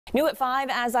New at 5,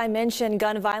 as I mentioned,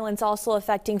 gun violence also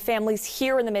affecting families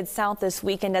here in the Mid-South this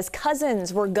weekend as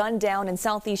cousins were gunned down in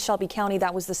southeast Shelby County.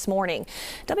 That was this morning.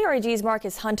 WRAG's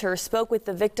Marcus Hunter spoke with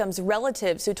the victims'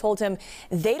 relatives who told him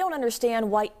they don't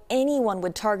understand why anyone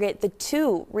would target the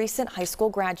two recent high school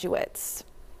graduates.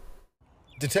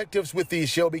 Detectives with the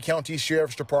Shelby County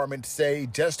Sheriff's Department say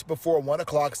just before 1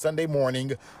 o'clock Sunday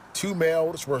morning, two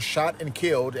males were shot and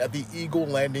killed at the Eagle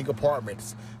Landing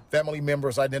Apartments. Family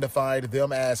members identified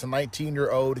them as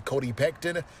 19-year-old Cody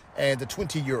Pecton and the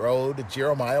 20-year-old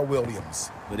Jeremiah Williams.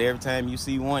 But every time you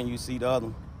see one, you see the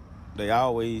other. They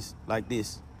always like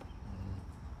this.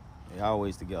 They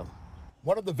always together.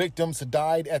 One of the victims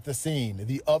died at the scene.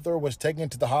 The other was taken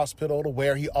to the hospital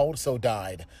where he also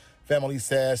died. Family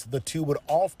says the two would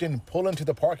often pull into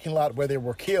the parking lot where they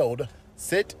were killed,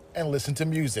 sit and listen to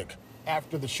music.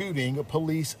 After the shooting,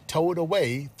 police towed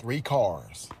away 3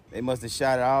 cars. They must have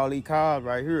shot at all these cars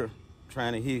right here,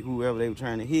 trying to hit whoever they were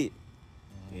trying to hit.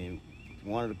 And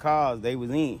one of the cars they was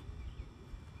in.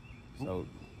 So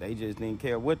they just didn't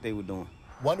care what they were doing.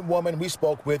 One woman we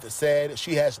spoke with said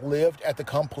she has lived at the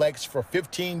complex for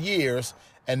 15 years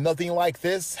and nothing like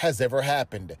this has ever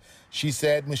happened. She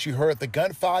said when she heard the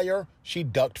gunfire, she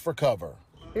ducked for cover.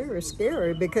 Very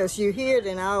scary because you hear it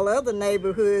in all other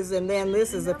neighborhoods, and then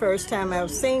this is the first time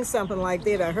I've seen something like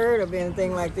that. I heard of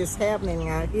anything like this happening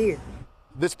out here.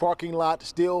 This parking lot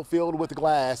still filled with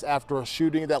glass after a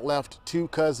shooting that left 2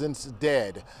 cousins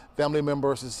dead. Family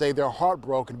members say they're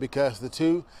heartbroken because the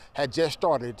two had just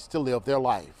started to live their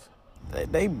life.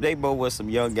 They both were some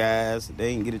young guys.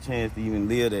 They didn't get a chance to even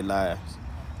live their lives,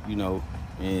 you know.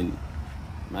 And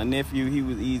my nephew, he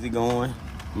was easygoing.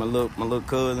 My little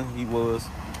cousin, he was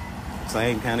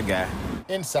same kind of guy.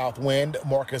 In Southwind,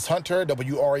 Marcus Hunter,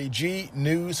 WRAG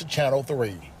News Channel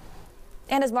 3.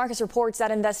 And as Marcus reports,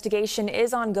 that investigation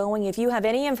is ongoing. If you have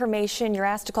any information, you're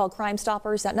asked to call Crime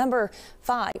Stoppers at number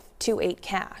 528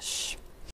 Cash.